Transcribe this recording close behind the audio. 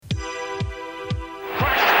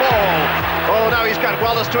that.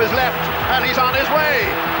 Wallace to his left, and he's on his way.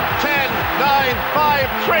 10, 9, 5,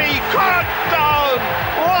 3, cut down!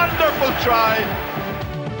 Wonderful try.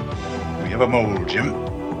 We have a mole, Jim.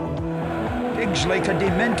 Digs like a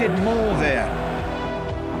demented mole there.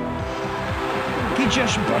 He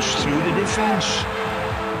just burst through the defence.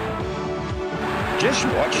 Just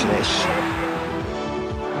watch this.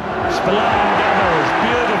 Spillane gathers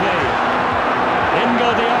beautifully. In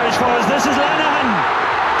go the Irish forwards. This is Lenihan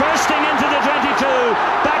bursting into the 22.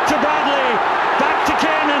 Back to Bradley. Back to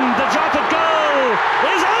Kiernan. The drop at goal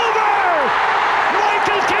is over.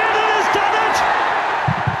 Michael Kiernan has done it.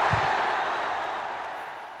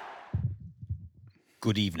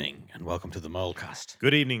 Good evening and welcome to the Molecast.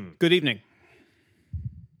 Good evening. Good evening.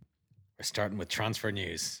 We're starting with transfer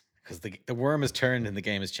news because the worm has turned and the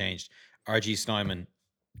game has changed. RG Snyman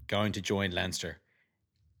going to join Leinster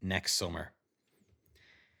next summer.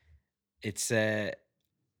 It's I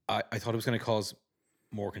thought it was going to cause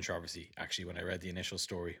more controversy actually when I read the initial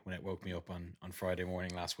story when it woke me up on Friday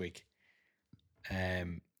morning last week.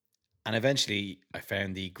 And eventually I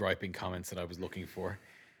found the griping comments that I was looking for.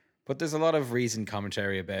 But there's a lot of reasoned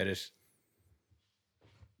commentary about it.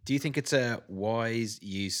 Do you think it's a wise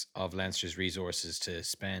use of Leinster's resources to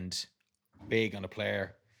spend big on a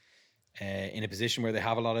player in a position where they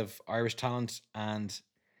have a lot of Irish talent and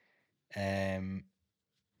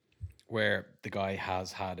where the guy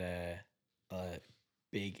has had a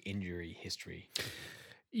big injury history?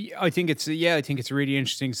 Yeah, I think it's a really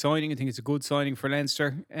interesting signing. I think it's a good signing for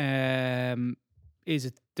Leinster. Is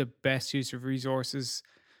it the best use of resources?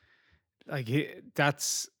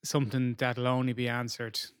 That's something that'll only be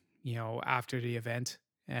answered, after the event.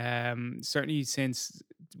 Certainly since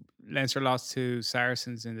Leinster lost to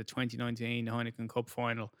Saracens in the 2019 Heineken Cup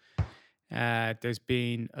final, there's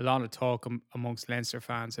been a lot of talk amongst Leinster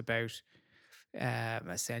fans about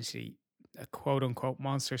essentially a quote-unquote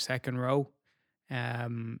monster second row,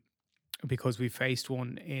 because we faced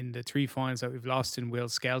one in the three finals that we've lost in Will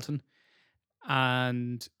Skelton,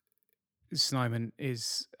 and Snyman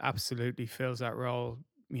absolutely fills that role,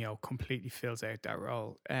 completely fills out that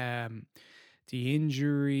role.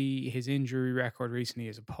 His injury record recently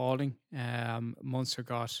is appalling. Munster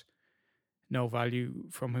got no value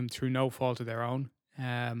from him through no fault of their own.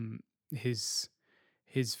 His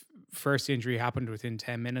first injury happened within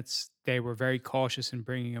 10 minutes. They were very cautious in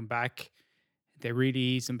bringing him back. They really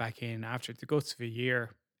eased him back in after the guts of a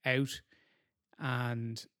year out,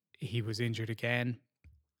 and he was injured again.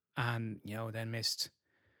 And, then missed,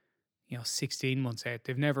 16 months out.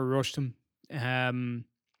 They've never rushed him. And,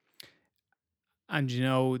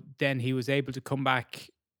 then he was able to come back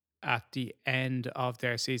at the end of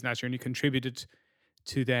their season last year, and he contributed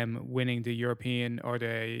to them winning the European or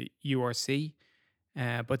the URC,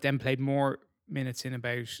 but then played more minutes in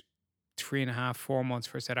about 3.5, 4 months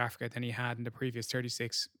for South Africa than he had in the previous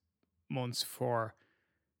 36 months for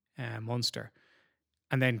Munster.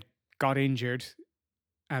 And then got injured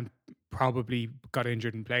and probably got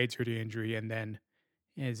injured and played through the injury, and then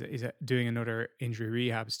is doing another injury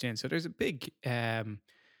rehab stint. So there's a big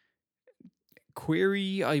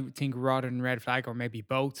query, I think, rather than red flag, or maybe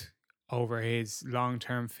both, over his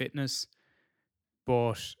long-term fitness.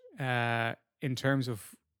 But in terms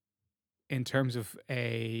of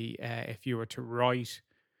if you were to write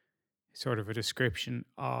sort of a description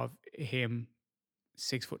of him,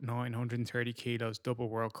 6'9", 130 kilos, double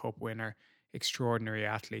World Cup winner, extraordinary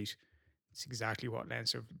athlete, it's exactly what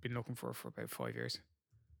Leinster have been looking for about 5 years.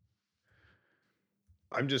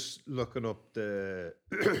 I'm just looking up the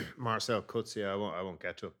Marcel Coetzee. I won't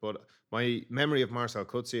get to it, but my memory of Marcel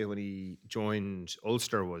Coetzee when he joined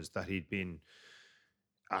Ulster was that he'd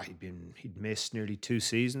missed nearly 2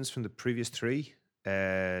 seasons from the previous 3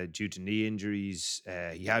 due to knee injuries.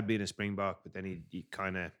 He had been a Springbok, but then he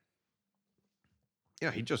kind of,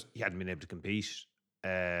 he hadn't been able to compete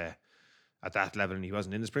at that level, and he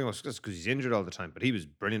wasn't in the Springboks just because he's injured all the time. But he was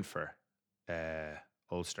brilliant for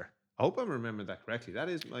Ulster. I hope I'm remembering that correctly. That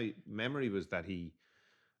is my memory, was that didn't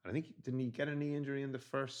he get a knee injury in the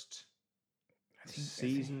first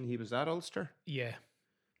season he was at Ulster? Yeah.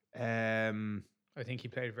 I think he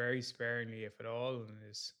played very sparingly, if at all, in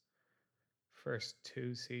his first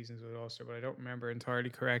 2 seasons with Ulster, but I don't remember entirely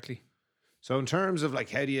correctly. So in terms of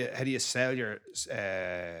how do you sell your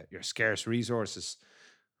scarce resources?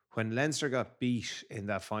 When Leinster got beat in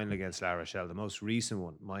that final against La Rochelle, the most recent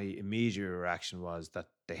one, my immediate reaction was that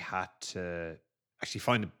they had to actually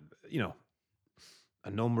find a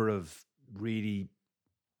number of really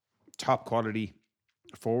top quality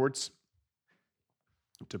forwards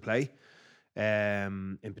to play,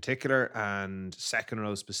 in particular, and second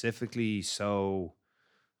row specifically. So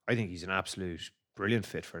I think he's an absolute brilliant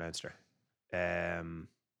fit for Leinster. And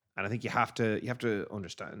I think you have to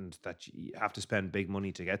understand that you have to spend big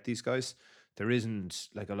money to get these guys. There isn't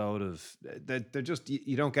like a load of they're just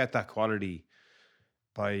you don't get that quality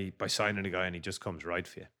by signing a guy and he just comes right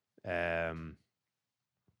for you.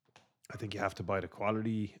 I think you have to buy the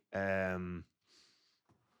quality.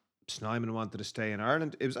 Snyman wanted to stay in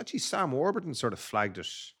Ireland. It was actually Sam Warburton sort of flagged it.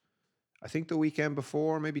 I think the weekend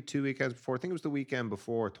before, maybe 2 weekends before. I think it was the weekend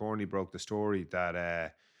before Thornley broke the story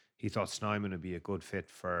that he thought Snyman would be a good fit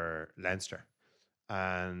for Leinster.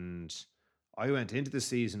 And I went into the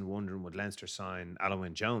season wondering would Leinster sign Alan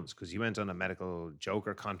Wynne Jones because he went on a medical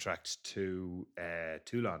joker contract to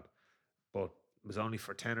Toulon, but it was only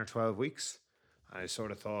for 10 or 12 weeks. I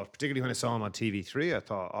sort of thought, particularly when I saw him on TV3, I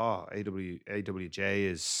thought,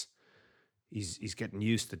 AWJ is he's getting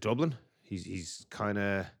used to Dublin. He's kind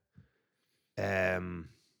of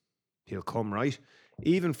he'll come right.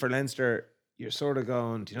 Even for Leinster, you're sort of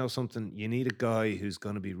going, do you know something? You need a guy who's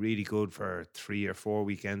going to be really good for 3 or 4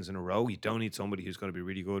 weekends in a row. You don't need somebody who's going to be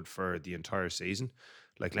really good for the entire season.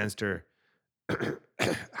 Like Leinster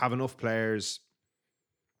have enough players,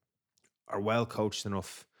 are well coached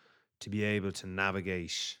enough to be able to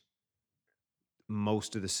navigate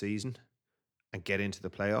most of the season and get into the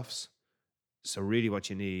playoffs. So really what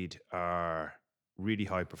you need are really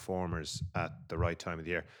high performers at the right time of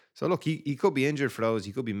the year. So look, he could be injured for those,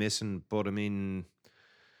 he could be missing, but I mean,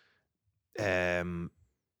 so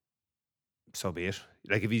be it.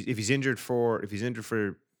 Like if he's injured for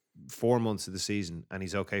 4 months of the season and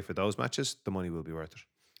he's okay for those matches, the money will be worth it.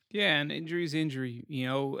 Yeah, and injury is injury. You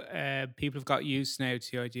know, people have got used now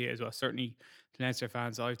to the idea as well. Certainly, the Leinster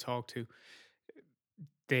fans I've talked to,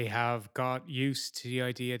 they have got used to the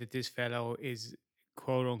idea that this fellow is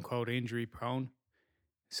quote unquote injury prone.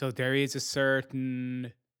 So there is a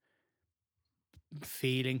certain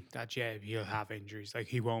feeling that, yeah, he'll have injuries. Like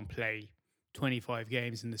he won't play 25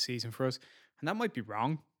 games in the season for us. And that might be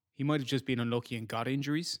wrong. He might have just been unlucky and got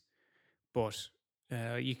injuries. But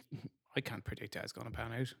I can't predict how it's going to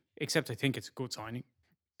pan out. Except I think it's a good signing.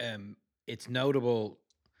 It's notable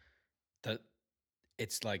that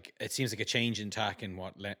it's like it seems like a change in tack in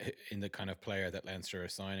in the kind of player that Leinster are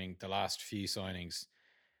signing. The last few signings,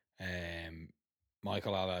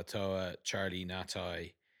 Michael Alatoa, Charlie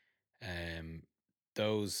Natai,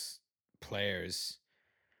 those players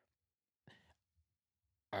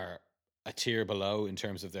are a tier below in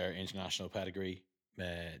terms of their international pedigree,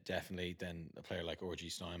 definitely, than a player like R.G.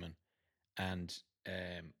 Snyman. And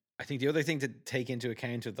I think the other thing to take into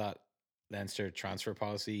account of that Leinster transfer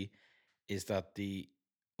policy is that the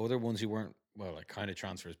other ones who weren't, well, like kind of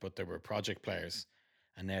transfers, but there were project players,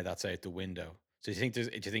 and now that's out the window. So do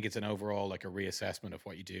you think it's an overall like a reassessment of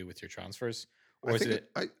what you do with your transfers, or I is think it?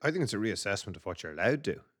 I think it's a reassessment of what you're allowed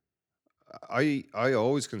to do. I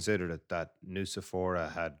always considered it that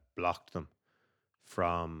Nusafora had blocked them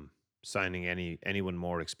from signing anyone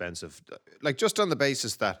more expensive, like just on the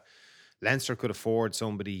basis that Leinster could afford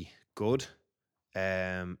somebody good.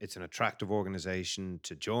 It's an attractive organisation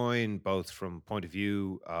to join, both from point of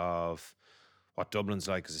view of what Dublin's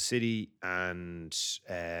like as a city and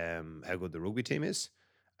how good the rugby team is.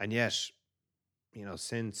 And yet, you know,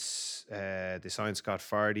 since they signed Scott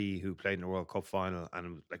Fardy, who played in the World Cup final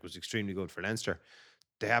and like was extremely good for Leinster,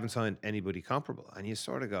 they haven't signed anybody comparable. And you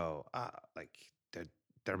sort of go, like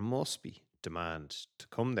there must be demand to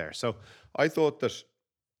come there. So I thought that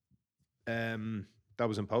that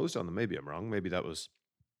was imposed on them. Maybe I'm wrong. Maybe that was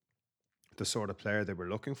the sort of player they were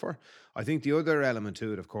looking for. I think the other element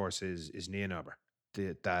to it, of course, is Nienaber.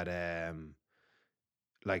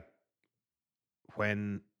 Like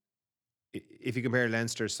when if you compare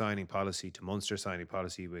Leinster's signing policy to Munster's signing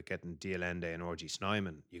policy with getting Dialende and R.G.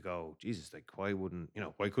 Snyman, you go, Jesus, like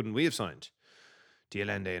why couldn't we have signed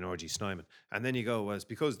Dialende and R.G. Snyman? And then you go, well, it's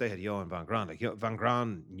because they had Johan van Graan. Like Van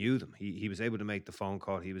Graan knew them. He was able to make the phone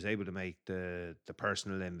call. He was able to make the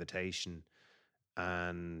personal invitation.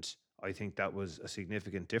 And I think that was a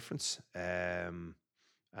significant difference. And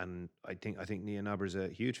I think Nienaber's a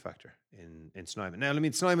huge factor in Snyman. Now, I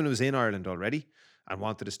mean, Snyman was in Ireland already and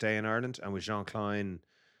wanted to stay in Ireland, and with Jean Klein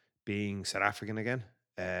being South African again,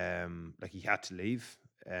 like he had to leave.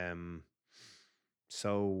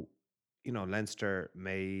 So, you know, Leinster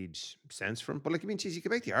made sense for him. But like, I mean, geez, you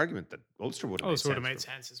could make the argument that Ulster would have made sense. Would have made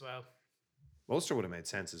sense as well. Ulster would have made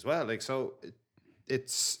sense as well. Like, so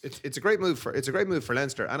it's a great move for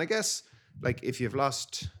Leinster. And I guess like if you've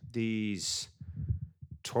lost these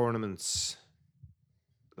tournaments,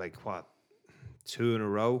 like what, 2 in a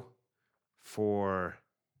row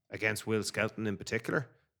against Will Skelton in particular,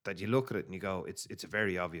 that you look at it and you go, it's a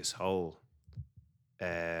very obvious hole.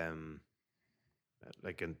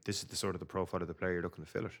 And this is the sort of the profile of the player you're looking to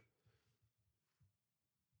fill it.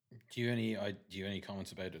 Do you have any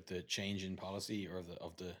comments about the change in policy or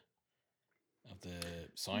of the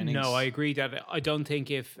signings? No, I agree that I don't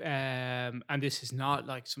think if and this is not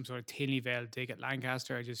like some sort of thinly veiled dig at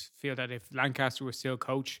Lancaster. I just feel that if Lancaster was still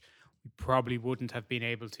coach, we probably wouldn't have been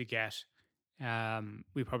able to get.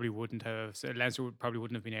 We probably wouldn't have. So Leinster probably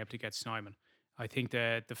wouldn't have been able to get Snyman. I think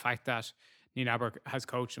the fact that Nienaber has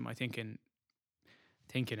coached him, I think in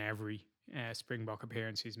every Springbok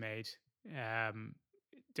appearance he's made,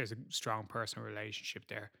 there's a strong personal relationship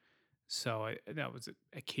there. So that was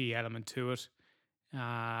a key element to it.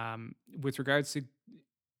 With regards to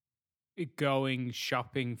it going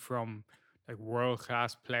shopping from like world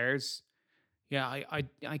class players, yeah,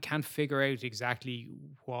 I can't figure out exactly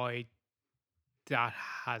why that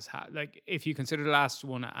has had. Like, if you consider the last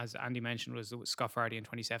one, as Andy mentioned, was Scott Fardy in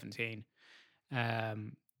 2017.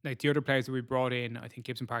 Like the other players that we brought in, I think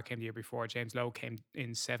Gibson Park came the year before. James Lowe came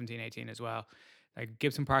in 17-18 as well. Like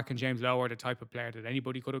Gibson Park and James Lowe are the type of player that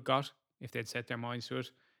anybody could have got if they'd set their minds to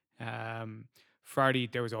it.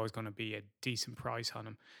 Fardy, there was always going to be a decent price on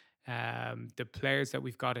him. The players that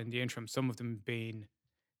we've got in the interim, some of them being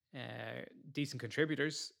decent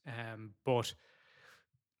contributors, but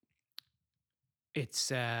it's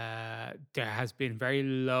there has been very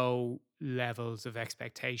low levels of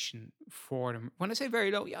expectation for them. When I say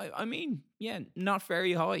very low, I mean, not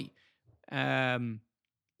very high.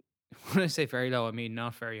 When I say very low, I mean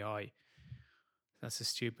not very high. That's a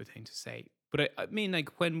stupid thing to say. But I mean,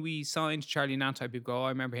 like when we signed Charlie Nantai, people go, I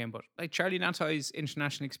remember him. But like Charlie Nantai's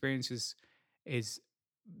international experience is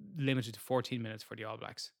limited to 14 minutes for the All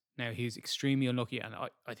Blacks. Now, he's extremely unlucky, and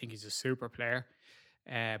I think he's a super player.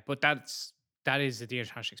 But that is the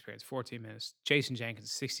international experience, 14 minutes. Jason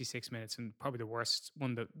Jenkins, 66 minutes, and probably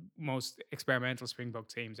one of the most experimental Springbok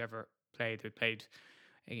teams ever played.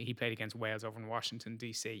 He played against Wales over in Washington,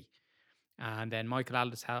 D.C. And then Michael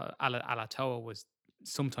Alatoa was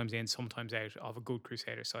sometimes in, sometimes out of a good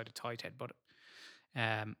Crusader side of tight head. But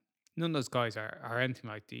none of those guys are anything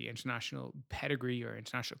like the international pedigree or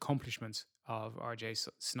international accomplishments of RJ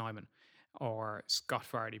Snyman or Scott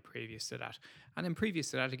Fardy previous to that. And then previous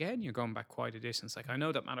to that, again, you're going back quite a distance. Like, I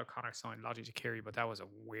know that Matt O'Connor signed Lodgy Takiri, but that was a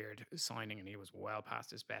weird signing and he was well past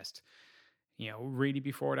his best. You know, really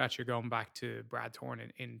before that, you're going back to Brad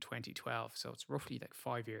Thorne in 2012. So it's roughly like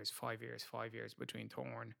 5 years between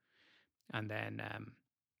Thorne and then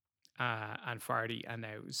and Fardy and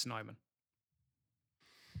now Snyman.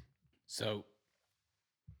 So,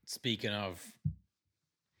 speaking of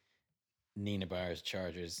Nienaber's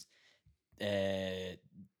Chargers,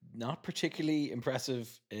 not particularly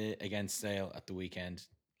impressive against Sale at the weekend.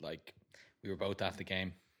 Like, we were both at the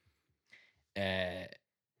game.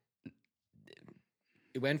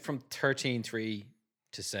 It went from 13-3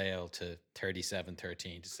 to Sale to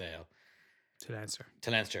 37-13 to Sale. To Leinster.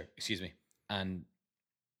 To Leinster, excuse me. And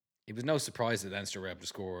it was no surprise that Leinster were able to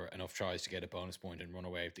score enough tries to get a bonus point and run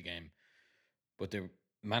away with the game. But they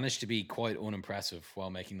managed to be quite unimpressive while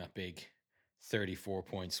making that big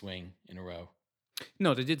 34-point swing in a row.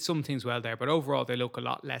 No, they did some things well there, but overall they look a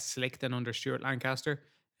lot less slick than under Stuart Lancaster.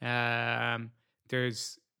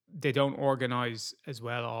 They don't organise as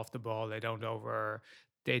well off the ball. They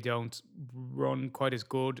don't run quite as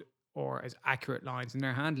good or as accurate lines, and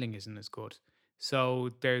their handling isn't as good.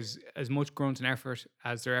 So there's as much grunt and effort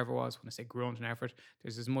as there ever was. When I say grunt and effort,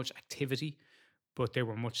 there's as much activity, but they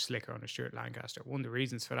were much slicker under Stuart Lancaster. One of the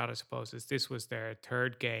reasons for that, I suppose, is this was their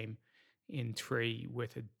third game in 3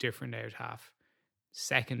 with a different out half.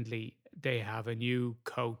 Secondly, they have a new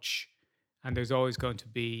coach, and there's always going to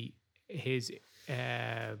be his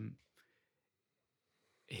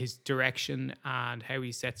direction and how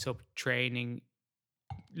he sets up training,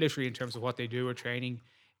 literally in terms of what they do or training,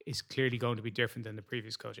 is clearly going to be different than the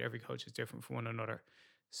previous coach. Every coach is different from one another.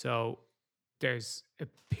 So there's a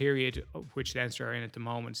period of which Leinster are in at the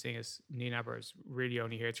moment, seeing as Nienaber is really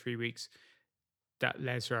only here 3 weeks, that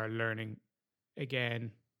Leinster are learning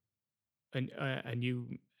again a new,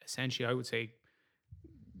 essentially, I would say,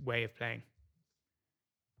 way of playing.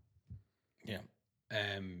 Yeah.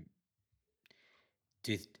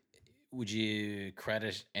 Would you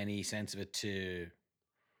credit any sense of it to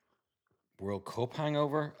World Cup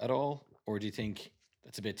hangover at all? Or do you think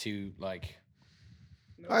that's a bit too, like...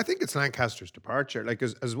 I think it's Lancaster's departure. Like,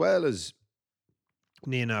 as well as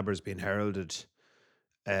Nienaber's been heralded,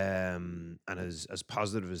 and as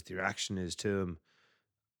positive as the reaction is to him,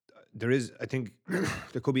 I think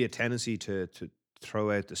there could be a tendency to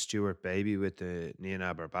throw out the Stewart baby with the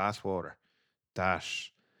Nienaber bathwater. That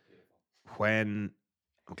when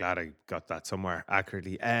I'm glad I got that somewhere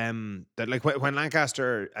accurately. That like when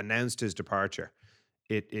Lancaster announced his departure,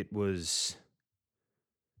 it was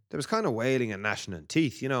there was kind of wailing and gnashing in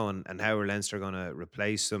teeth, and how are Leinster going to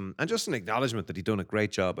replace him, and just an acknowledgement that he'd done a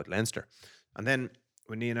great job at Leinster. And then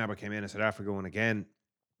when Ian Aber came in, South Africa won again.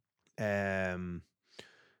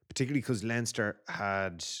 Particularly because Leinster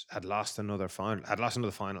had lost another final,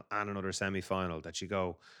 and another semi-final. That you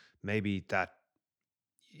go, maybe that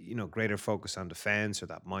greater focus on defense or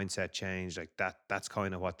that mindset change, like that's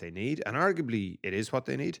kind of what they need, and arguably it is what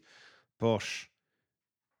they need. But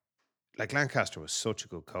like Lancaster was such a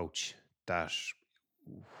good coach that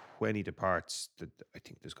when he departs, that I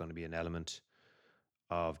think there's going to be an element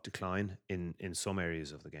of decline in some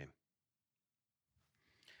areas of the game.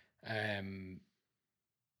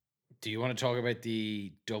 Do you want to talk about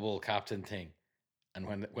the double captain thing, and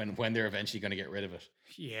when they're eventually going to get rid of it?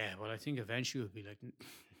 Yeah, well, I think eventually it'll be like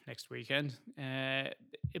next weekend.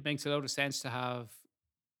 It makes a lot of sense to have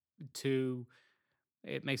two.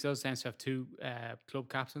 It makes a lot of sense to have two club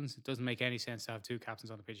captains. It doesn't make any sense to have two captains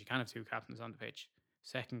on the pitch. You can't have two captains on the pitch.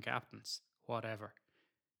 Second captains, whatever.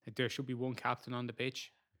 Like, there should be one captain on the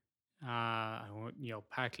pitch.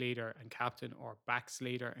 Pack leader and captain, or backs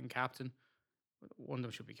leader and captain. One of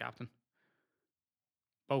them should be captain.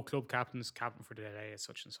 Both club captains, captain for the day as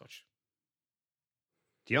such and such.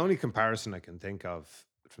 The only comparison I can think of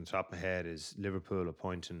from the top of my head is Liverpool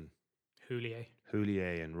appointing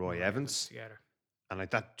Houllier and Roy Evans together, and like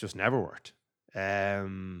that just never worked.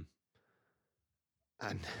 And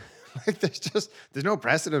like there's no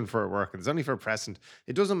precedent for it working. It's only for precedent.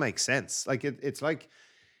 It doesn't make sense. Like it's like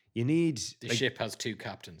you need the ship has two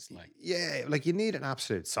captains. Like you need an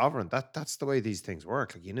absolute sovereign. That's the way these things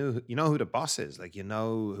work. Like you know who the boss is. Like you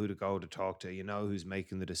know who to go to talk to. You know who's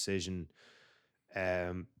making the decision.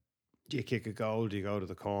 Do you kick a goal? Do you go to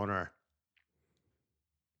the corner?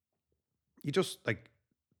 You just like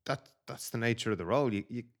that. That's the nature of the role.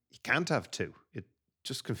 You can't have two. It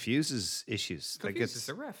just confuses issues. Confuses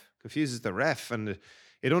the ref. Confuses the ref, and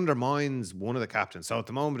it undermines one of the captains. So at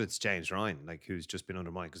the moment, it's James Ryan, like who's just been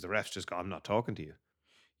undermined because the ref's just go, "I'm not talking to you."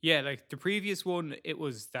 Yeah, like the previous one, it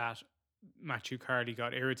was that Matthew Cardy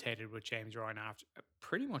got irritated with James Ryan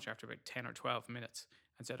pretty much after about 10 or 12 minutes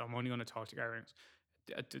and said, "I'm only going to talk to Gary Williams."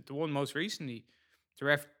 The one most recently, the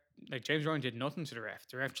ref, like James Ryan did nothing to the ref.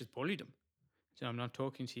 The ref just bullied him. Said, "I'm not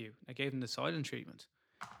talking to you." I gave him the silent treatment.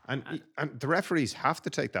 And the referees have to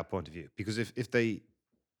take that point of view, because if they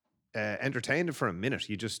entertained it for a minute,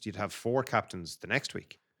 you'd have four captains the next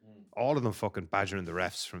week, all of them fucking badgering the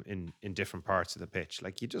refs from in different parts of the pitch.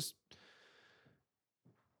 Like it's.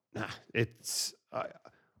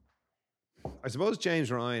 I suppose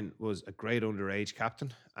James Ryan was a great underage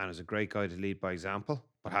captain and is a great guy to lead by example,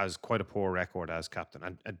 but has quite a poor record as captain,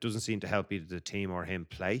 and it doesn't seem to help either the team or him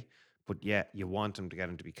play. But yeah, you want him to get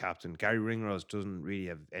him to be captain. Gary Ringrose doesn't really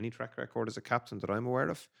have any track record as a captain that I'm aware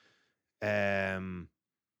of.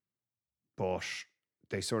 But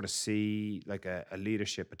they sort of see like a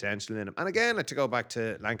leadership potential in him. And again, like to go back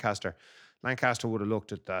to Lancaster would have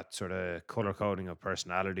looked at that sort of color coding of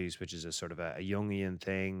personalities, which is a sort of a Jungian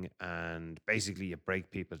thing. And basically you break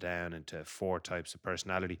people down into four types of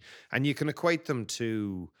personality. And you can equate them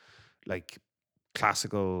to like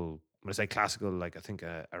classical, when I say classical, like I think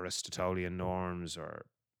Aristotelian norms, or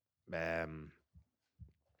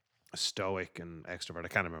stoic and extrovert. I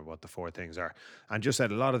can't remember what the four things are. And just said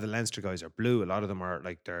a lot of the Leinster guys are blue. A lot of them are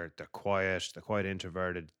like they're quiet, they're quite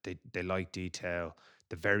introverted. They like detail.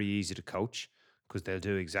 They're very easy to coach because they'll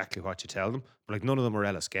do exactly what you tell them. But like none of them are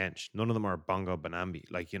Ellis Gench. None of them are Bongo Banambi.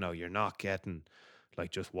 Like, you're not getting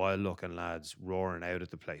like just wild looking lads roaring out at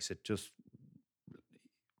the place. It just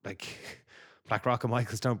like Black Rock and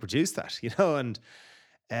Michaels don't produce that, and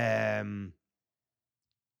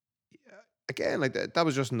again, like that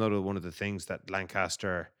was just another one of the things that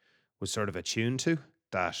Lancaster was sort of attuned to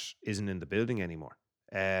that isn't in the building anymore.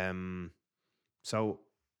 So,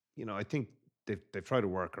 I think they've tried to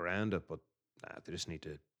work around it, but they just need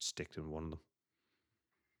to stick to one of them.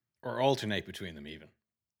 Or alternate between them even.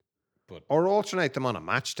 Or alternate them on a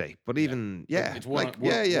match day. But even, it's one, like,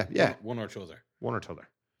 one or t'other. One or t'other.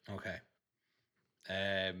 Okay.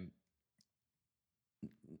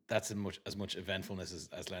 That's as much eventfulness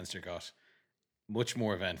as Leinster got. Much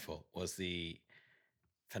more eventful was the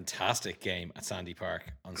fantastic game at Sandy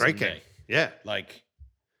Park on Great Sunday. Game. Yeah. Like,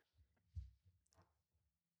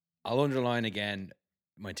 I'll underline again,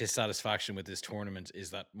 my dissatisfaction with this tournament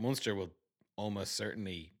is that Munster will almost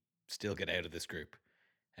certainly still get out of this group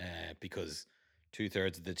because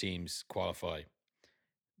 2/3 of the teams qualify,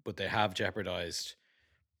 but they have jeopardized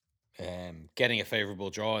getting a favourable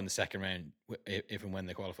draw in the second round if and when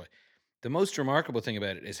they qualify. The most remarkable thing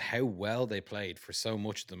about it is how well they played for so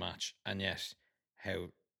much of the match, and yet how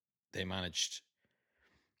they managed,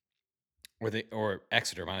 or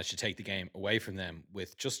Exeter managed to take the game away from them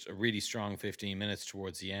with just a really strong 15 minutes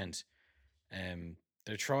towards the end.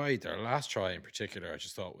 Their last try in particular, I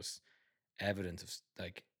just thought was evidence of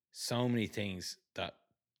like so many things that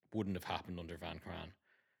wouldn't have happened under Van Kran.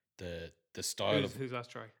 The style of Who's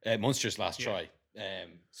last try? Munster's last Yeah. try,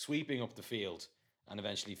 sweeping up the field and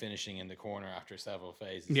eventually finishing in the corner after several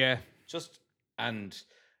phases. Yeah. And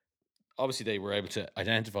obviously they were able to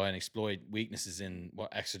identify and exploit weaknesses in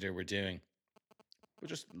what Exeter were doing. But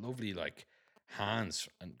just lovely, like, hands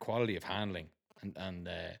and quality of handling and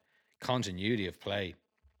continuity of play.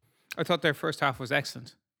 I thought their first half was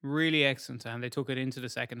excellent, really excellent, and they took it into the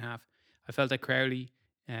second half. I felt that Crowley,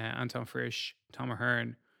 Anton Frisch, Tom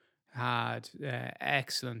Ahern had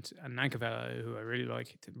excellent, and Nankivella, who I really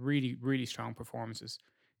like, did really, really strong performances.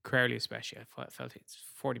 Crowley especially, I felt his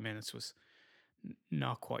 40 minutes was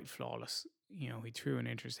not quite flawless. You know, he threw an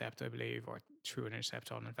intercept, I believe, or threw an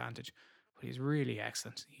intercept on advantage, but he's really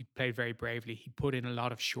excellent. He played very bravely. He put in a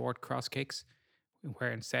lot of short cross kicks,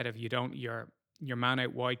 where instead of your man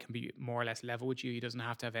out wide can be more or less level with you. He doesn't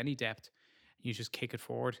have to have any depth. You just kick it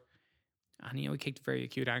forward. And he kicked very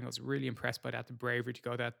acute angles. Really impressed by that, the bravery to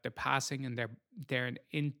go that, the passing and their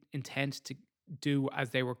intent to do as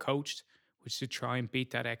they were coached, which is to try and beat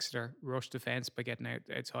that Exeter rush defense by getting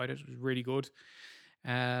outside it, was really good.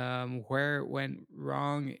 Where it went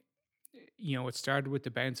wrong, it started with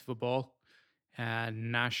the bounce of a ball.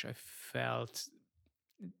 Nash, I felt,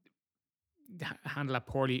 handled that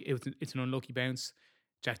poorly. It's an unlucky bounce.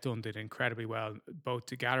 Jack Dunn did incredibly well, both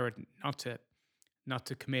to gather it, not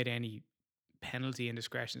to commit any penalty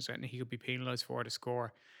indiscretions. Certainly, he could be penalised for the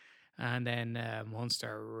score. And then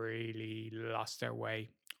Munster really lost their way.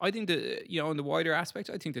 I think in the wider aspect,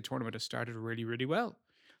 I think the tournament has started really, really well.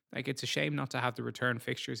 Like, it's a shame not to have the return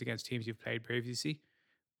fixtures against teams you've played previously,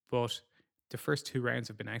 but the first two rounds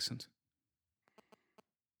have been excellent.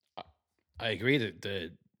 I agree that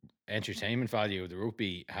the entertainment value of the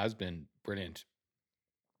rugby has been brilliant.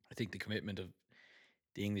 I think the commitment of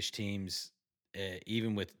the English teams,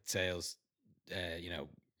 even with Sale's,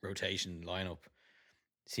 rotation lineup,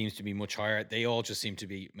 seems to be much higher. They all just seem to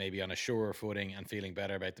be maybe on a surer footing and feeling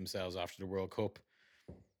better about themselves after the World Cup.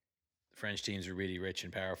 The French teams are really rich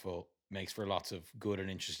and powerful, makes for lots of good and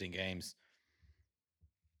interesting games.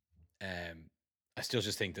 I still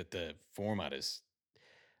just think that the format is,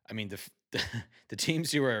 I mean, the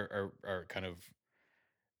teams who are kind of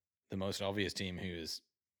the most obvious team who is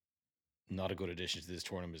not a good addition to this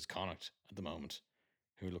tournament is Connacht at the moment,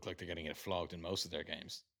 who look like they're getting it flogged in most of their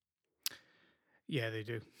games. Yeah, they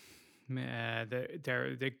do.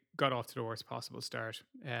 They got off to the worst possible start.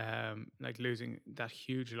 Like losing that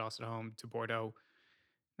huge loss at home to Bordeaux.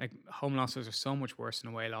 Like, home losses are so much worse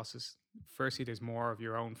than away losses. Firstly, there's more of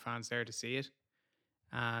your own fans there to see it,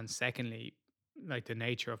 and secondly, like, the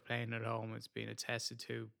nature of playing at home has been attested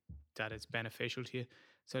to that it's beneficial to you.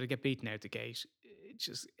 So to get beaten out the gate,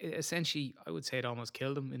 essentially, I would say it almost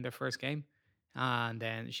killed them in their first game. And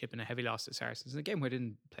then shipping a heavy loss to Saracens in a game where they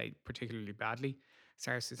didn't play particularly badly.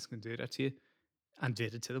 Saracens can do that to you, and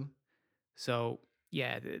did it to them. So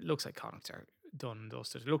yeah, it looks like Connacht are done and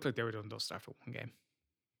dusted. It looked like they were done and dusted after one game.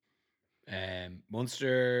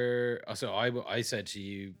 Munster. So I said to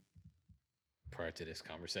you prior to this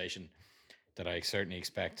conversation that I certainly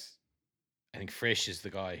expect. I think Frisch is the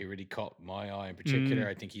guy who really caught my eye in particular.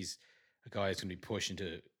 I think he's a guy who's going to be pushing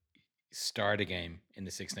to start a game in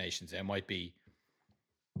the Six Nations. It might be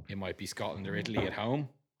Scotland or Italy at home,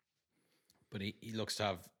 but he looks to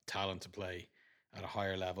have talent to play at a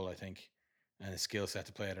higher level, I think, and a skill set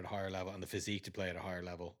to play at a higher level, and the physique to play at a higher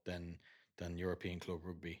level than European club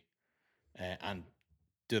rugby. And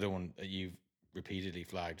the other one that you've repeatedly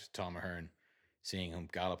flagged, Tom Ahern, seeing him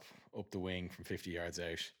gallop up the wing from 50 yards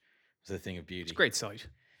out was a thing of beauty. It's a great sight.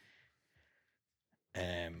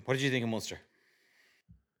 What did you think of Munster?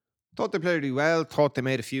 Thought they played really well. Thought they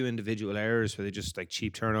made a few individual errors where they just like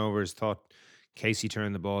cheap turnovers. Thought Casey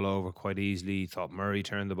turned the ball over quite easily. Thought Murray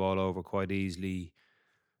turned the ball over quite easily.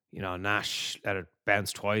 Nash let it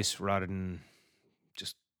bounce twice rather than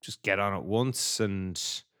just get on it once, and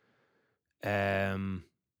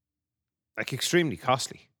like extremely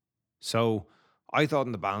costly. So I thought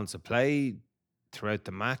in the balance of play throughout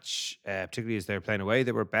the match, particularly as they were playing away,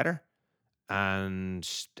 they were better, and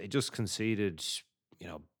they just conceded,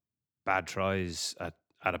 bad tries at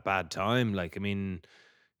a bad time. Like, I mean,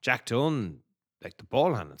 Jack Dunn like the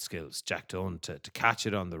ball handling skills, Jack Dunn, to catch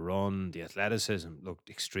it on the run, the athleticism looked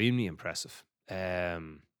extremely impressive. I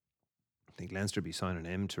think Leinster be signing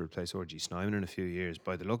him to replace RG Snyman in a few years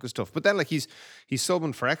by the look of stuff. But then like he's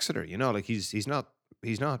subbing for Exeter, you know, like he's not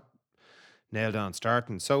nailed on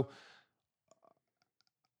starting. So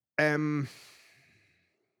if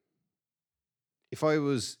I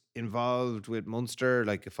was involved with Munster,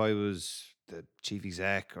 like if I was the chief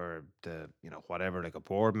exec or the, you know, whatever, like a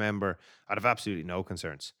board member, I'd have absolutely no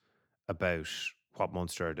concerns about what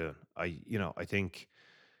Munster are doing. I think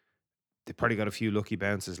they probably got a few lucky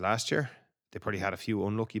bounces last year. They probably had a few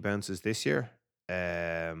unlucky bounces this year.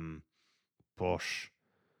 But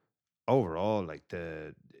overall, like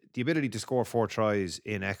the ability to score 4 tries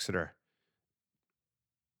in Exeter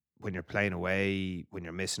when you're playing away, when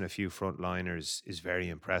you're missing a few frontliners, is very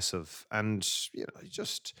impressive. And, you know, it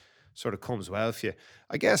just sort of comes well for you.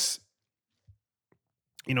 I guess,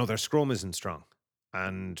 you know, their scrum isn't strong.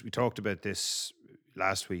 And we talked about this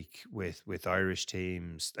last week with Irish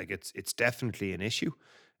teams. Like it's definitely an issue.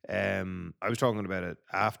 I was talking about it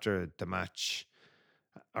after the match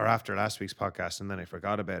or after last week's podcast, and then I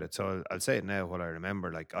forgot about it. So I'll say it now while I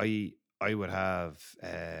remember. Like I would have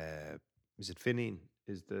is it Fineen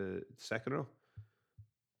is the second row?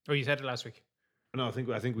 Oh, you said it last week. No, I think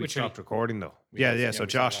we Wycherley. stopped recording though. Yeah, So we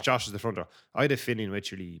stopped Josh is the front row. I'd have Fineen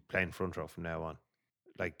Wycherley playing front row from now on.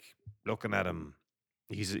 Like looking at him,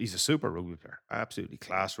 he's a super rugby player, absolutely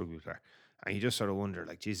class rugby player, and you just sort of wonder,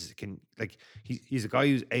 like, Jesus, he's a guy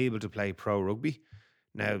who's able to play pro rugby.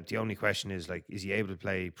 Now the only question is, like, is he able to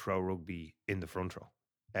play pro rugby in the front row?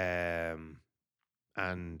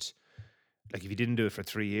 And like if he didn't do it for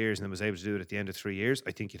 3 years and then was able to do it at the end of 3 years,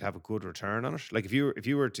 I think you'd have a good return on it. Like if you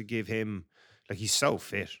were to give him, like, he's so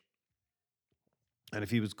fit, and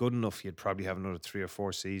if he was good enough, you'd probably have another 3 or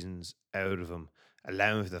 4 seasons out of him,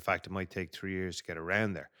 allowing for the fact it might take 3 years to get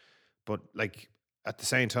around there. But like at the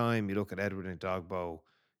same time, you look at Edward Ndogbo,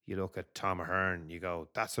 you look at Tom Ahern, you go,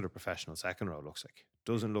 that's what a professional second row looks like.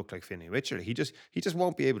 Doesn't look like Finney Wycherley. He just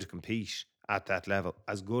won't be able to compete at that level,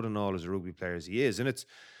 as good and all as a rugby player as he is. And it's,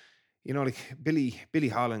 you know, like Billy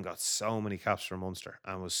Holland got so many caps for Munster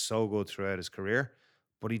and was so good throughout his career,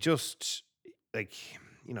 but he just, like,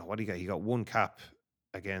 you know, what he got? He got 1 cap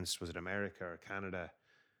against, was it America or Canada,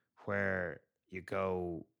 where you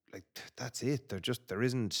go, like, that's it. There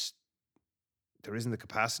isn't the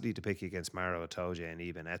capacity to pick against Maro Itoje and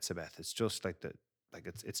even Etzebeth. It's just like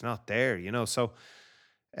it's not there, you know. So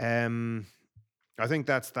I think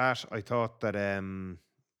that's that. I thought that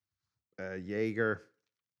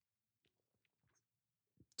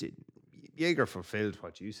Jaeger fulfilled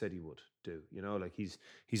what you said he would do. You know, like he's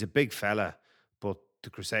a big fella, but the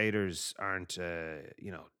Crusaders aren't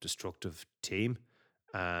you know, destructive team.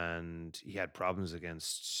 And he had problems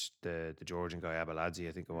against the Georgian guy Abeladze,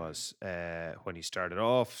 I think it was, when he started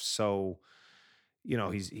off. So, you know,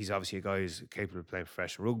 he's obviously a guy who's capable of playing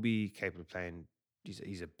professional rugby, capable of playing.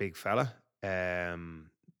 He's a big fella.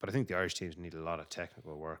 But I think the Irish teams need a lot of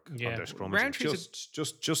technical work on their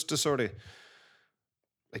scrummaging, just to sort of,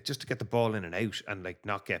 like, just to get the ball in and out and, like,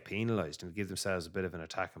 not get penalised and give themselves a bit of an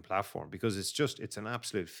attacking platform, because it's an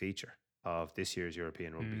absolute feature of this year's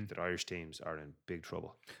European rugby that Irish teams are in big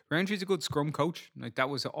trouble. Roundtree's a good scrum coach. Like that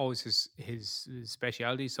was always his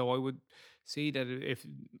speciality. So I would see that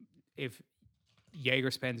if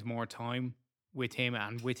Jaeger spends more time with him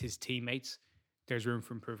and with his teammates, there's room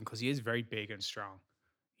for improvement, because he is very big and strong.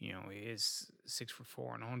 You know, he is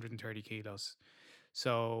 6'4" and 130 kilos.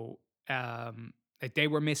 So like they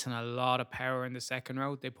were missing a lot of power in the second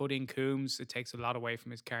row. They put in Coombs. It takes a lot away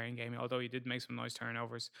from his carrying game, although he did make some nice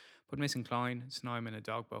turnovers. But missing Klein, Snyman and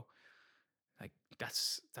Dogbo, like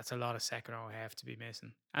that's a lot of second row half to be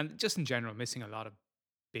missing. And just in general, missing a lot of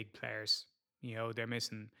big players. You know, they're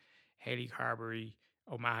missing Haley Carberry,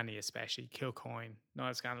 O'Mahony especially, Kilcoyne. No,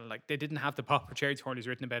 it's kind of like they didn't have the pop. Cherry Thornley's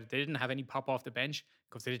written about it. They didn't have any pop off the bench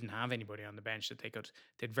because they didn't have anybody on the bench that they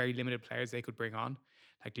had very limited players they could bring on.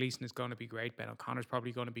 Like Gleeson is going to be great. Ben O'Connor's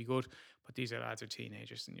probably going to be good. But these lads are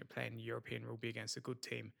teenagers and you're playing European rugby against a good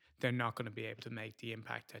team. They're not going to be able to make the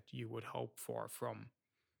impact that you would hope for from,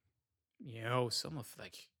 you know, some of,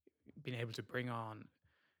 like, being able to bring on,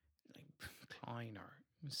 like, Klein or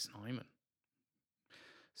Snyman.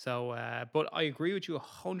 So, but I agree with you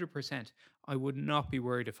 100%. I would not be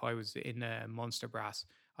worried if I was in Munster brass.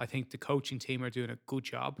 I think the coaching team are doing a good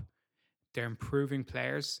job. They're improving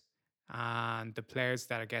players, and the players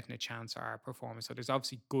that are getting a chance are performing. So there's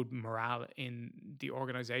obviously good morale in the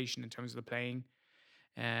organisation in terms of the playing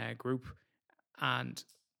group. And,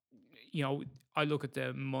 you know, I look at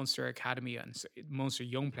the Munster Academy and Munster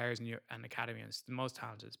young players and academy, and it's the most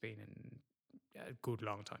talented it's been in a good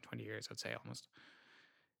long time, 20 years, I'd say almost.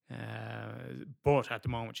 But at the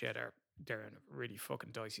moment, yeah, they're in a really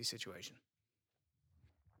fucking dicey situation.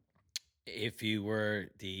 If you were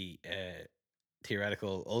the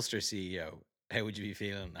theoretical Ulster CEO, how would you be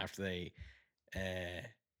feeling after they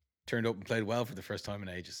turned up and played well for the first time in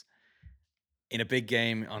ages in a big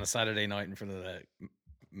game on a Saturday night in front of the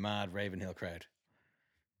mad Ravenhill crowd?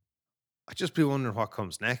 I just be wondering what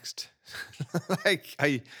comes next. Like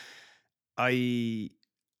I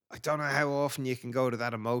don't know how often you can go to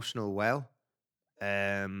that emotional well,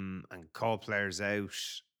 and call players out,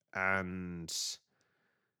 and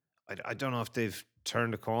I don't know if they've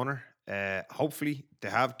turned a corner. Hopefully they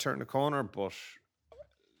have turned a corner, but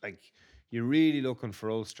like you're really looking for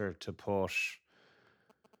Ulster to put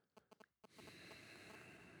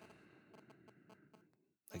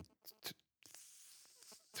like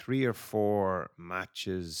 3 or 4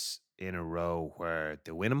 matches in a row where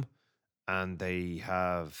they win them, and they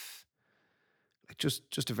have like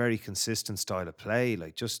just a very consistent style of play,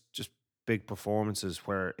 like just big performances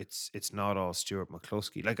where it's not all Stuart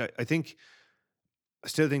McCluskey. Like I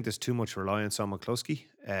still think there's too much reliance on McCluskey.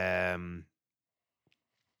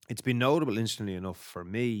 It's been notable, interestingly enough, for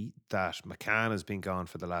me that McCann has been gone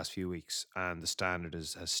for the last few weeks and the standard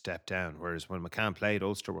has stepped down. Whereas when McCann played,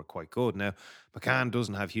 Ulster were quite good. Now, McCann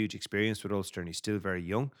doesn't have huge experience with Ulster and he's still very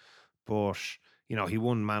young, but you know, he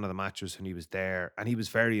won man of the matches when he was there and he was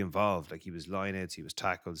very involved. Like he was lineouts, he was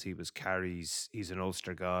tackles, he was carries. He's an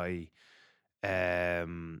Ulster guy. I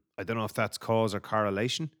don't know if that's cause or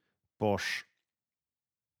correlation, but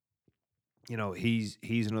you know, he's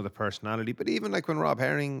another personality. But even like when Rob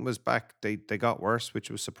Herring was back, they got worse,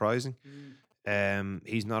 which was surprising.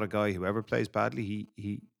 He's not a guy who ever plays badly.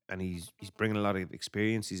 He's bringing a lot of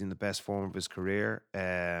experience. He's in the best form of his career.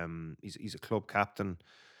 He's a club captain.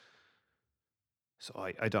 So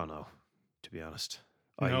I don't know, to be honest.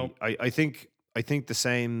 No. I think the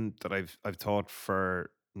same that I've thought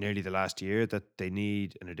for nearly the last year, that they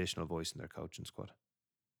need an additional voice in their coaching squad.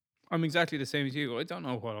 I'm exactly the same as you. I don't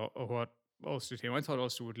know what Ulster team. I thought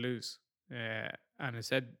Ulster would lose, and I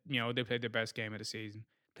said, you know, they played their best game of the season.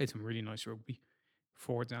 Played some really nice rugby,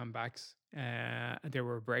 forwards and backs. They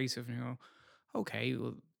were abrasive. And you know, okay,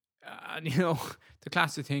 well, and you know, the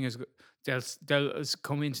classic thing is they'll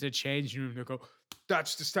come into the changing room. They'll go,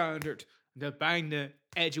 "That's the standard." They'll bang the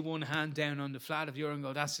edge of one hand down on the flat of the other and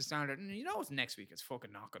go, "That's the standard." And you know, next week it's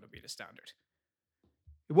fucking not going to be the standard.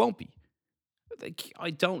 It won't be. Like I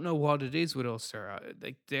don't know what it is with Ulster.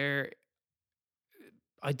 Like they're,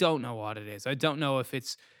 I don't know what it is. I don't know if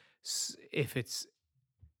it's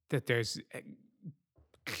that there's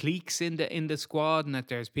cliques in the squad and that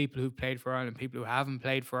there's people who played for Ireland, people who haven't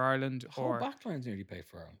played for Ireland, The whole or backline's nearly played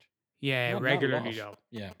for Ireland. yeah, Not a regularly lot. though.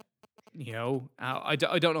 Yeah. You know, I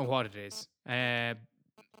don't know what it is.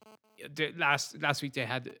 Last week they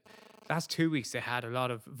had, last 2 weeks they had a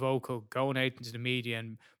lot of vocal going out into the media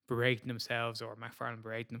and berating themselves, or McFarlane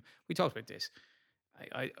berating them. We talked about this.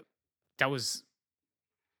 I that was,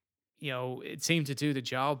 you know, it seemed to do the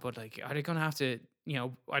job, but like, are they going to have to, you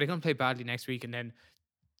know, are they going to play badly next week and then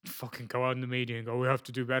fucking go out in the media and go, we have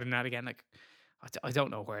to do better than that again? Like, I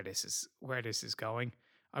don't know where this is going.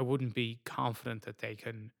 I wouldn't be confident that they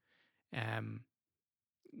can.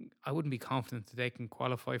 I wouldn't be confident that they can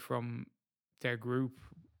qualify from their group.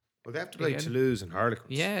 Well, they have to play Again? Toulouse and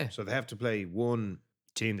Harlequins. Yeah. So they have to play one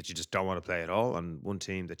team that you just don't want to play at all and one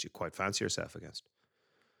team that you quite fancy yourself against.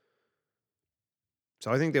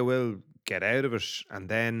 So I think they will get out of it, and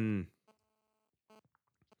then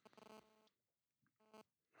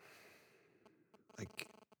like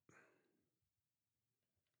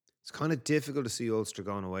it's kind of difficult to see Ulster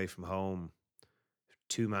going away from home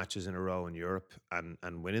 2 matches in a row in Europe and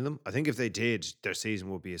winning them. I think if they did, their season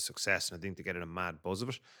would be a success, and I think they get in a mad buzz of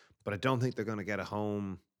it. But I don't think they're going to get a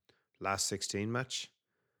home last 16 match.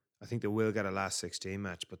 I think they will get a last 16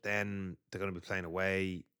 match, but then they're going to be playing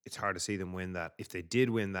away. It's hard to see them win that. If they did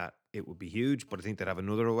win that, it would be huge, but I think they'd have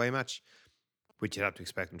another away match, which you'd have to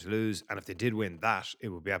expect them to lose. And if they did win that, it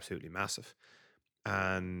would be absolutely massive.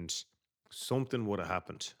 And something would have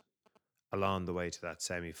happened along the way to that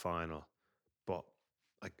semi-final. But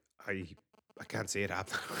I can't see it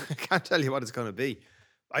happen. I can't tell you what it's going to be.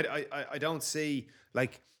 I don't see,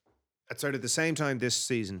 like, at sort of the same time this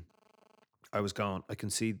season, I was gone. I can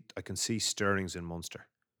see Stirling's in Munster,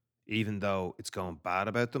 even though it's going bad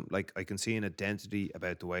about them. Like, I can see an identity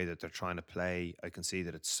about the way that they're trying to play. I can see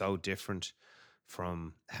that it's so different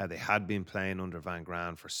from how they had been playing under Van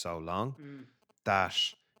Graan for so long that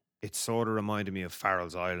it sort of reminded me of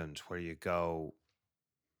Farrell's Island, where you go,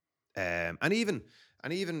 and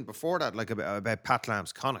even before that, like about Pat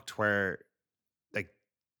Lamb's Connacht, where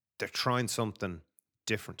they're trying something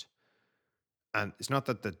different. And it's not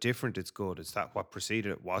that the different is good, it's that what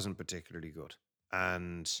preceded it wasn't particularly good.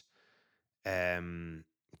 And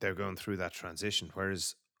they're going through that transition.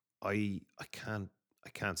 Whereas I can't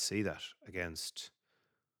see that against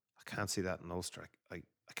I can't see that in Ulster. I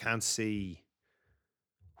can't see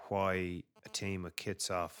why a team with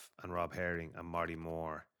Kitsoff and Rob Herring and Marty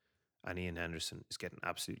Moore and Ian Henderson is getting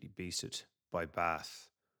absolutely beasted by Bath.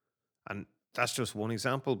 And that's just one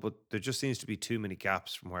example, but there just seems to be too many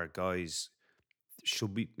gaps from where guys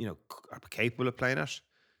should be, are capable of playing it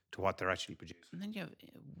to what they're actually producing. And then you have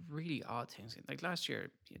really odd things. Like last year,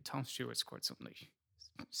 Tom Stewart scored something like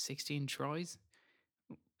 16 tries.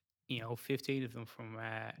 15 of them from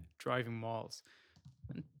driving mauls.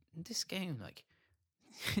 And in this game, like,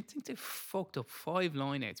 I think they fucked up 5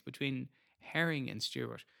 lineouts between Herring and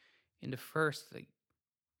Stewart in the first,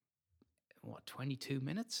 22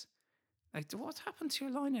 minutes? Like, what's happened to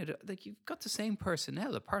your lineout? Like, you've got the same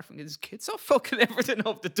personnel, apart from this kid's so fucking everything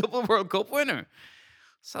up, the double World Cup winner.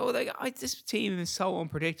 So, like, this team is so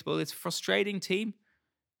unpredictable. It's a frustrating team.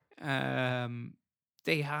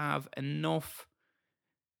 They have enough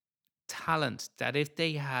talent that if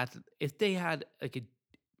they had like a,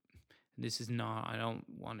 this is not, I don't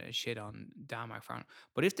want to shit on Dan McFarlane,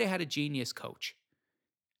 but if they had a genius coach,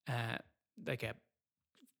 like a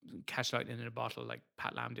catch lightning in a bottle like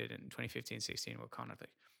Pat Lam did in 2015-16 with Connacht,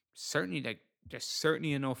 certainly, there's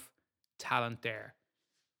certainly enough talent there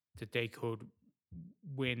that they could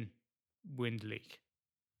win the league.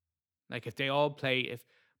 Like if they all play, if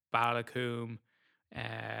Balakoom,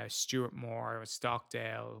 Stuart Moore,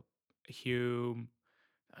 Stockdale, Hume,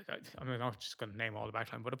 I'm not just going to name all the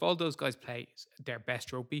backline, but if all those guys play their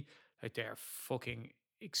best rugby, like they're fucking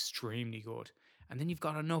extremely good. And then you've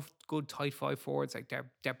got enough good tight 5 forwards. Like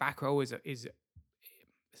their back row is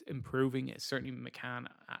improving. It's certainly McCann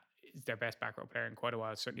is their best back row player in quite a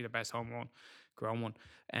while. Certainly the best grown one.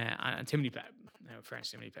 And Timothy played,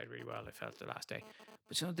 French Timothy played really well, I felt, the last day.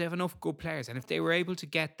 But they have enough good players. And if they were able to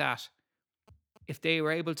get that, if they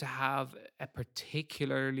were able to have a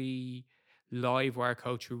particularly live wire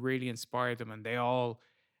coach who really inspired them, and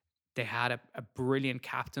they had a brilliant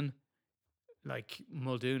captain like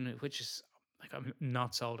Muldoon, which is like, I'm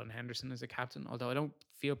not sold on Henderson as a captain, although I don't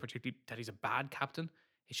feel particularly that he's a bad captain.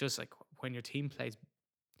 It's just like when your team plays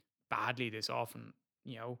badly this often,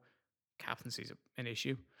 captaincy's an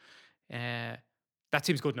issue. That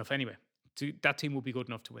team's good enough anyway. That team will be good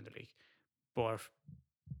enough to win the league, but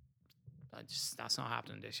that's not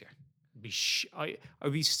happening this year.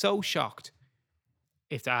 I'd be so shocked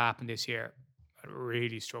if that happened this year. I'd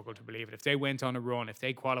really struggle to believe it. If they went on a run, if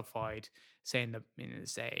they qualified, say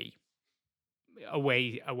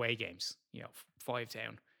away games, 5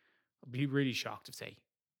 down, I'd be really shocked if they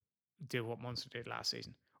did what Munster did last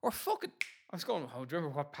season. Or fucking, I was going, do you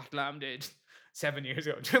remember what Pat Lam did 7 years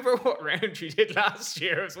ago? Do you remember what Roundtree did last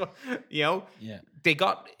year as well? Yeah. They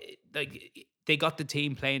got the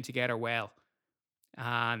team playing together well,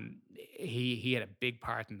 and he had a big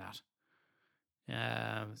part in that.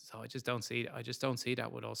 So I just don't see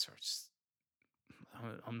that with Ulster.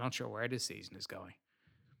 I'm not sure where this season is going.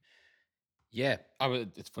 Yeah,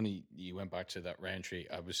 it's funny you went back to that Roundtree.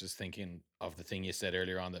 I was just thinking of the thing you said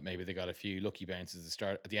earlier on, that maybe they got a few lucky bounces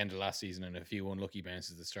at the end of last season and a few unlucky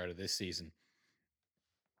bounces at the start of this season.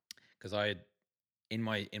 Because I had in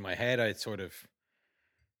my head, I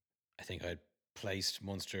think I'd placed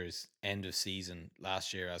Munster's end of season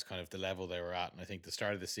last year as kind of the level they were at, and I think the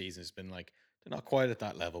start of the season has been like, they're not quite at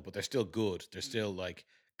that level, but they're still good. They're still like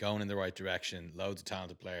going in the right direction. Loads of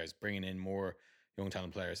talented players, bringing in more young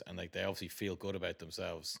talented players, and like they obviously feel good about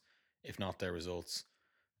themselves, if not their results.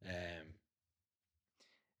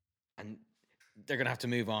 And they're gonna have to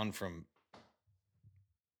move on from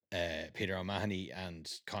Peter O'Mahony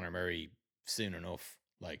and Conor Murray soon enough.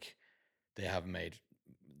 Like they haven't made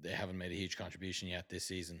a huge contribution yet this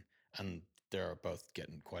season, and they're both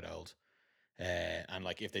getting quite old. And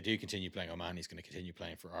like if they do continue playing, O'Mahony's going to continue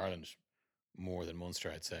playing for Ireland more than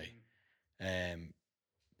Munster, I'd say.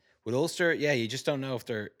 With Ulster, yeah, you just don't know if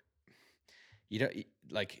they're,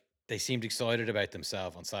 they seemed excited about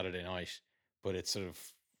themselves on Saturday night, but it's sort of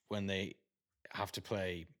when they have to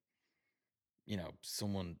play,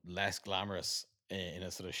 someone less glamorous in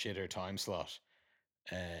a sort of shitter time slot.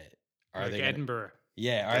 Are like they Edinburgh?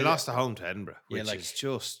 Yeah, They lost at home to Edinburgh, which like, is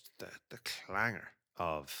just the clanger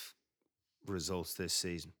of results this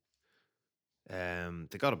season.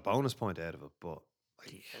 They got a bonus point out of it, but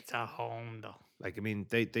It's at home though. like, I mean,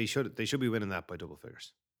 they should be winning that by double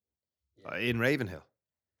figures in Ravenhill.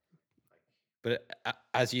 But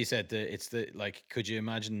as you said, could you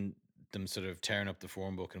imagine them sort of tearing up the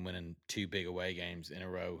form book and winning 2 big away games in a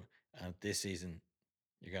row. And this season,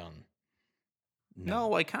 you're gone.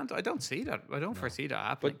 No, I can't. I don't see that. I don't foresee that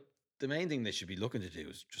happening. But the main thing they should be looking to do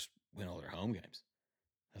is just win all their home games.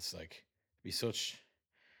 That's like be such.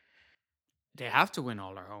 They have to win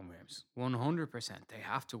all their home games. 100%. They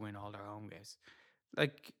have to win all their home games.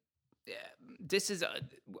 Like, this is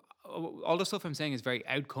all the stuff I'm saying is very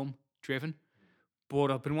outcome driven.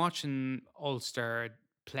 But I've been watching Ulster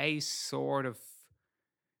play sort of.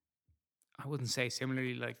 I wouldn't say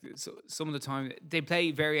similarly. Like, so some of the time they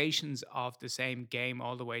play variations of the same game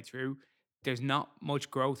all the way through. There's not much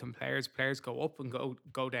growth in players. Players go up and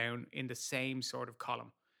go down in the same sort of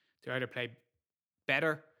column. They either play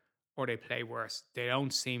better or they play worse. They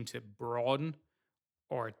don't seem to broaden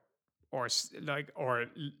or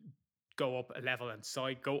go up a level and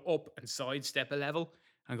go up and sidestep a level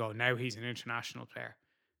and go, now he's an international player.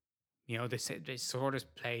 You know, they sort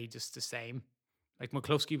of play just the same. Like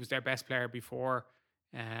McCluskey was their best player before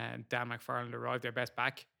Dan McFarland arrived, their best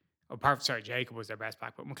back. Jacob was their best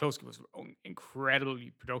back, but McCluskey was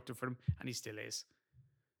incredibly productive for them, and he still is.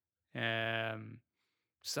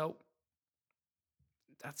 So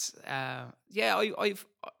that's I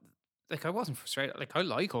wasn't frustrated. Like, I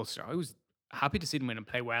like Ulster. I was happy to see them win and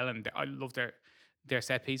play well, and I love their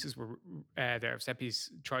set pieces were their set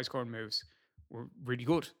piece try scoring moves were really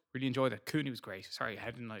good. Really enjoyed it. Cooney was great. Sorry, how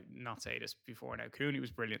didn't I not say this before now? Cooney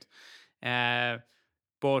was brilliant.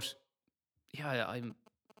 But yeah,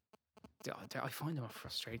 I find them a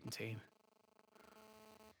frustrating team.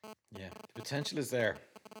 Yeah, the potential is there.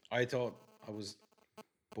 I thought I was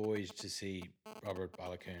buoyed to see Robert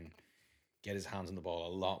Balakoon get his hands on the ball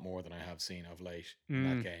a lot more than I have seen of late in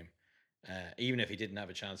that game. Even if he didn't have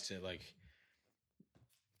a chance to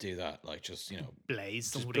do that, just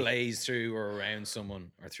blaze through or around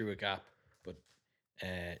someone or through a gap, but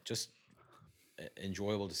just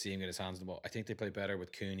enjoyable to see him get his hands on the ball. I think they play better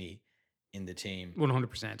with Cooney in the team,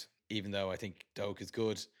 100%. even though I think Doak is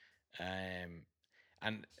good, and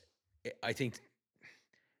I think,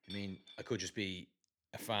 I could just be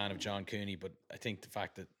a fan of John Cooney, but I think the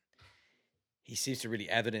fact that he seems to really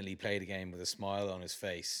evidently play the game with a smile on his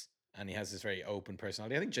face, and he has this very open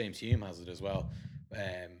personality. I think James Hume has it as well.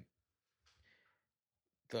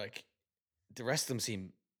 Like, the rest of them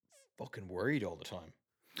seem fucking worried all the time.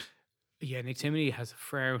 Yeah, Nick Timoney has a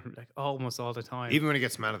frown almost all the time. Even when he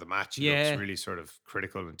gets man of the match, he looks really sort of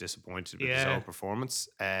critical and disappointed with his own performance.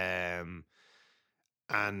 And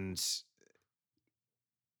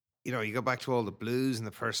you go back to all the blues and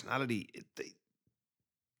the personality.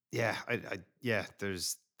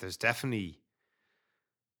 There's definitely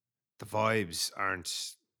the vibes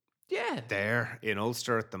aren't there in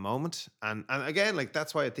Ulster at the moment, and again,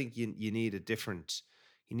 that's why I think you need a different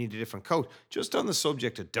coach. Just on the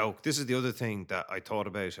subject of Doak, this is the other thing that I thought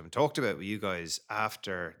about and talked about with you guys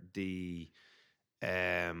after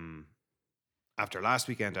after last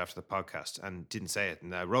weekend, after the podcast, and didn't say it,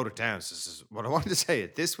 and I wrote it down. So this is what I wanted to say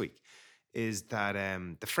it this week, is that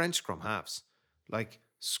the French scrum halves,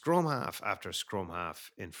 scrum half after scrum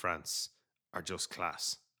half in France, are just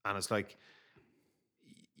class. And it's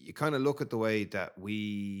you kind of look at the way that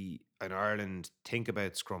we in Ireland think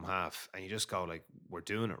about scrum half, and you just go we're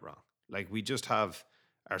doing it wrong. We just have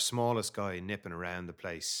our smallest guy nipping around the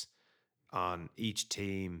place on each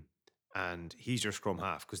team, and he's your scrum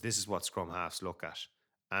half, because this is what scrum halves look at.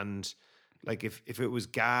 And if it was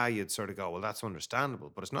GA, you'd sort of go, well, that's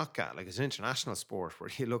understandable, but it's not GA. It's an international sport where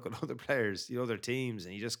you look at other players, the other teams,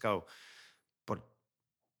 and you just go, but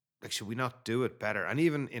should we not do it better? And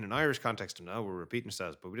even in an Irish context, I know we're repeating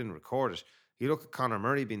ourselves, but we didn't record it. You look at Conor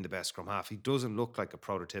Murray being the best scrum half. He doesn't look like a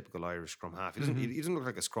prototypical Irish scrum half. He doesn't look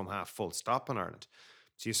like a scrum half full stop in Ireland.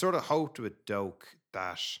 So you sort of hoped with Doak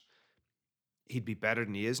that he'd be better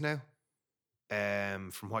than he is now,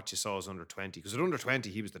 from what you saw as under 20. Because at under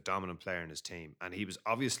 20, he was the dominant player in his team, and he was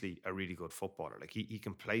obviously a really good footballer. He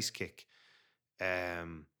can place kick,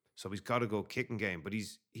 so he's got a good kicking game, but he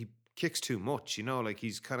kicks too much, he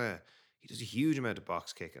does a huge amount of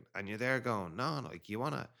box kicking, and you're there going, no, you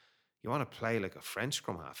want to play like a French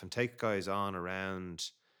scrum half and take guys on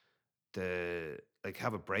around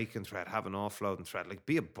have a breaking threat, have an offloading threat,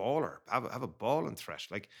 be a baller, have a balling threat.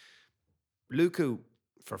 Luku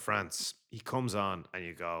for France, he comes on and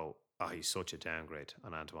you go, oh, he's such a downgrade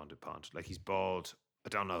on Antoine Dupont. He's bald. I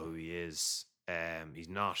don't know who he is. He's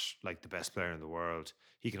not the best player in the world.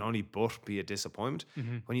 He can only but be a disappointment.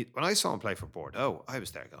 Mm-hmm. When I saw him play for Bordeaux, I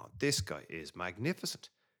was there going, this guy is magnificent.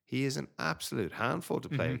 He is an absolute handful to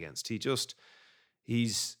play against.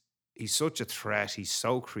 He's such a threat. He's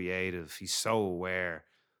so creative. He's so aware.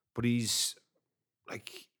 But he's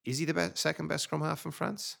is he the second best scrum half in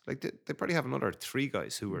France? Like they probably have another 3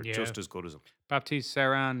 guys who are just as good as him. Baptiste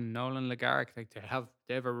Serran, Nolan Lagarde, like they have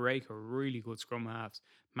a rake of really good scrum halves.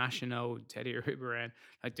 Machinot, Teddy Ribéry,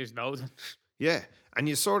 like there's loads. Yeah, and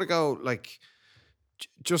you sort of go like,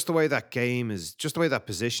 just the way that game is, just the way that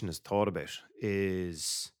position is thought about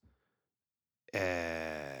is,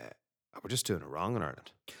 we're just doing it wrong in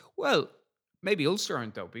Ireland. Well, maybe Ulster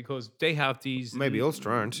aren't though, because they have these. Maybe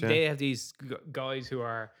Ulster aren't. Yeah. They have these guys who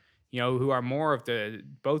are, who are more of the.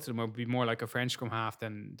 Both of them would be more like a French scrum half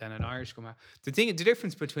than an Irish scrum half. The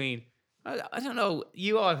difference between, I don't know.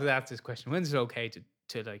 You all have asked this question. When's it okay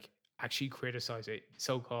to like actually criticize a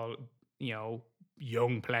so-called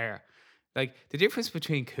young player? Like the difference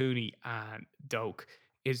between Cooney and Doak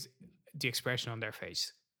is the expression on their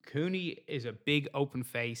face. Cooney is a big open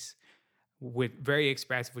face with very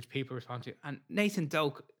expressive, which people respond to, and Nathan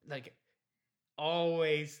Doak like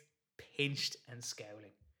always pinched and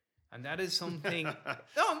scowling, and that is something.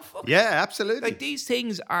 Yeah, absolutely. Like these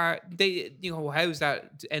things are they. How's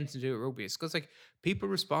that anything to do with rugby? It's because like people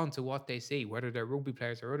respond to what they see, whether they're rugby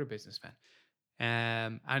players or other businessmen.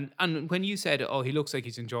 And when you said, "Oh, he looks like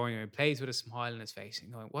he's enjoying it," he plays with a smile on his face.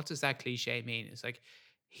 What does that cliche mean? It's like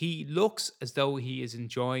he looks as though he is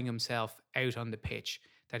enjoying himself out on the pitch,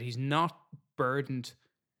 that he's not burdened,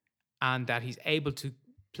 and that he's able to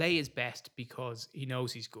play his best because he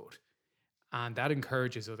knows he's good, and that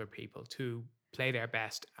encourages other people to play their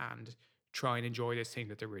best and try and enjoy this thing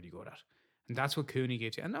that they're really good at. And that's what Cooney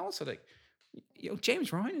gives you. And also, like,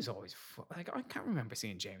 James Ryan is always like, I can't remember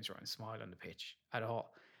seeing James Ryan smile on the pitch at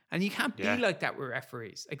all. And you can't be like that with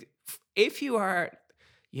referees. Like, if you are,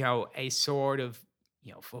 a sort of,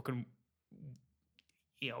 fucking,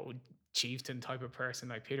 chieftain type of person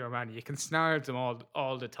like Peter O'Mahony, you can snarl at them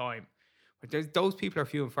all the time. But those people are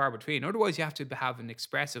few and far between. Otherwise, you have to have an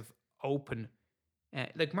expressive, open.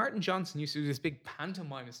 Like Martin Johnson used to do this big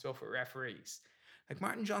pantomime and stuff with referees. Like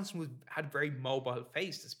Martin Johnson had a very mobile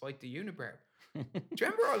face despite the unibrow. Do you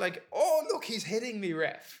remember? Like, oh look, he's hitting me,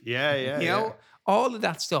 ref. Yeah. All of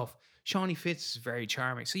that stuff. Shawnee Fitz is very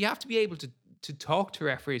charming. So you have to be able to talk to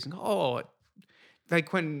referees and go, oh,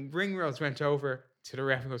 like when Ringrose went over to the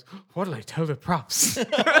ref and goes, what did I tell the props? What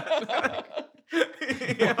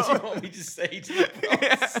do you want me to say to the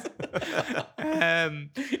props?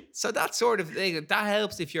 So that sort of thing, that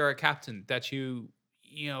helps if you're a captain, that you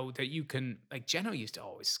can, like, Jenno used to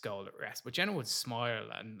always scold at refs, but Jenno would smile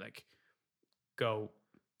and like go,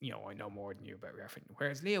 I know more than you about refereeing.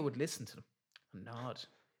 Whereas Leo would listen to them and nod,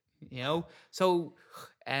 So,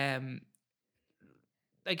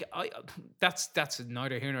 like that's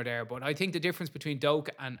neither here nor there. But I think the difference between Doak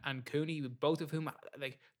and Cooney, both of whom,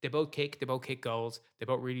 like, they both kick goals, they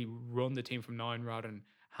both really run the team from 9 rather than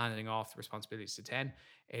handing off the responsibilities to 10,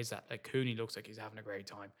 is that like Cooney looks like he's having a great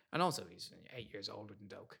time, and also he's 8 years older than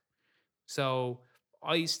Doak. So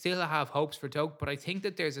I still have hopes for Doak, but I think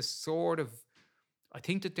that there's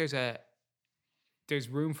there's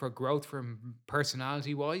room for growth for him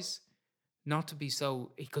personality wise, not to be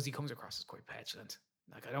so, because he comes across as quite petulant.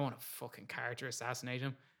 Like, I don't want to fucking character assassinate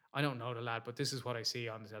him. I don't know the lad, but this is what I see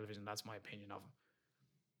on the television. That's my opinion of him.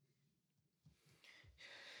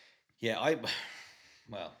 Yeah,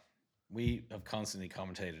 we have constantly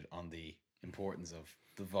commentated on the importance of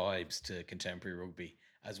the vibes to contemporary rugby,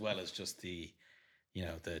 as well as just the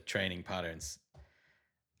training patterns.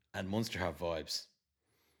 And Munster have vibes,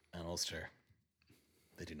 and Ulster,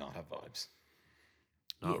 they do not have vibes.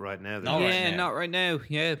 Not right now. Not right now.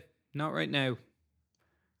 Yeah, not right now.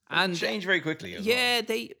 And change very quickly.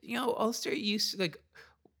 They, Ulster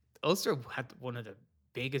Ulster had one of the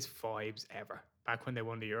biggest vibes ever back when they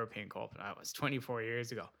won the European Cup, and that was 24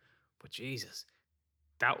 years ago. But Jesus,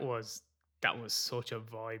 that was such a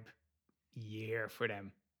vibe year for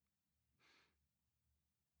them.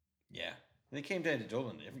 Yeah, they came down to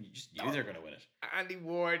Dublin. You just knew they're going to win it. Andy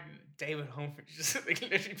Ward, David Humphries, just like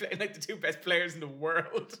literally playing like the 2 best players in the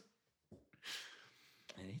world.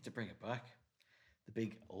 They need to bring it back. The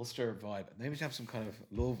big Ulster vibe. Maybe to have some kind of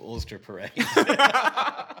Love Ulster parade.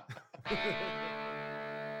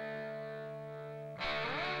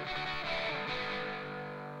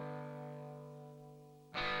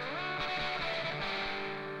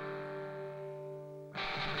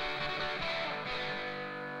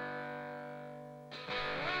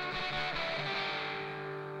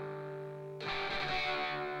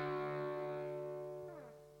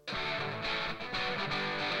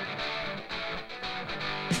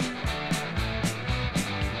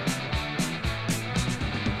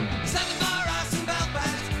 Seven more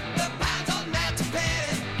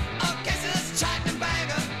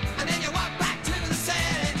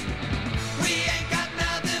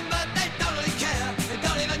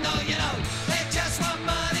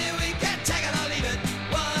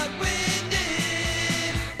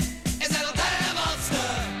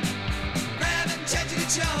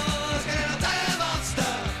joy.